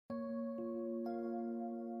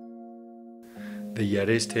they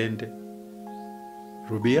arrested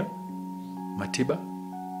Rubia, Matiba,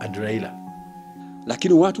 and Raila.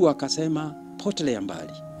 Lakini watu wakasema potelea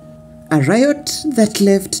mbali. A riot that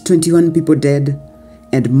left 21 people dead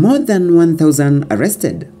and more than 1,000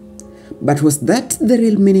 arrested. But was that the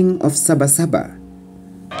real meaning of Saba Saba?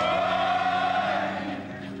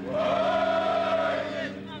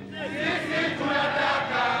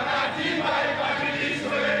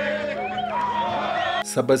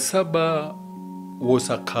 Saba Saba was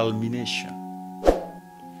a culmination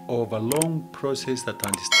of a long process that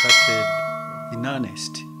had started in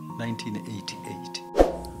earnest 1988.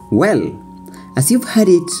 Well, as you've heard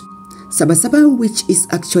it, Saba Saba, which is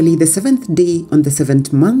actually the 7th day on the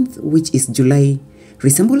 7th month, which is July,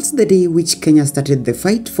 resembles the day which Kenya started the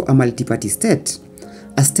fight for a multi-party state,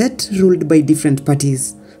 a state ruled by different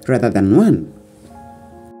parties rather than one.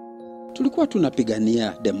 Tulikuwa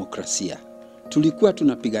tunapigania demokrasia. Tulikuwa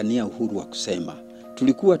tunapigania uhuru wa kusema.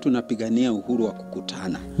 Tulikuwa tunapigania uhuru wa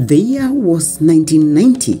kukutana. The year was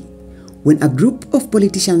 1990, when a group of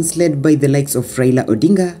politicians led by the likes of Raila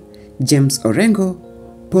Odinga, James Orengo,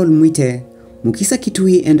 Paul Mwite, Mukisa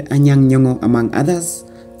Kitui and Anyang' Nyong'o among others,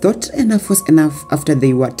 thought enough was enough after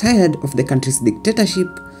they were tired of the country's dictatorship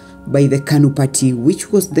by the KANU party,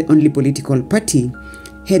 which was the only political party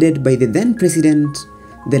headed by the then president,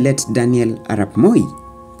 the late Daniel Arap Moi.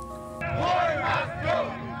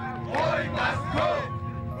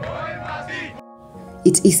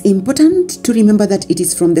 It is important to remember that it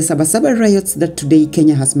is from the Saba Saba riots that today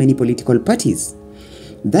Kenya has many political parties.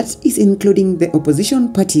 That is including the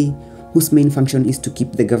opposition party, whose main function is to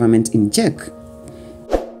keep the government in check.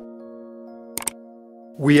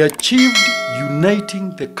 We achieved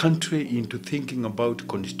uniting the country into thinking about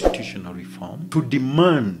constitutional reform, to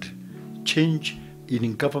demand change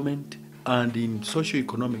in government and in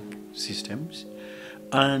socio-economic systems,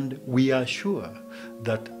 and we are sure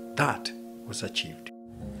that that was achieved.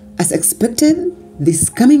 As expected, this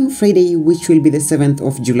coming Friday, which will be the 7th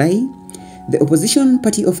of July, the opposition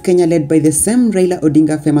party of Kenya, led by the same Raila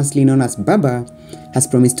Odinga, famously known as Baba, has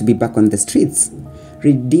promised to be back on the streets,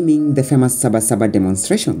 redeeming the famous Saba Saba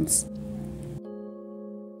demonstrations.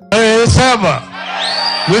 Saba,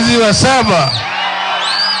 mwezi wa Saba,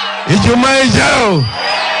 Ijumaa ijao,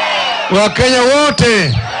 Wakenya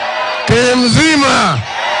wote, Kenya mzima,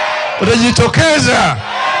 utajitokeza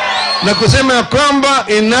na kusema kwamba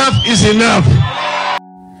enough is enough.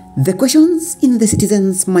 The questions in the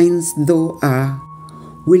citizens' minds, though, are: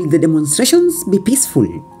 will the demonstrations be peaceful?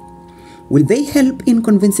 Will they help in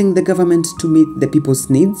convincing the government to meet the people's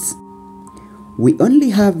needs? We only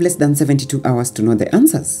have less than 72 hours to know the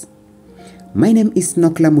answers. My name is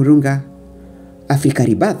Nokla Murunga, Africa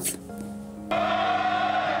Rebirth.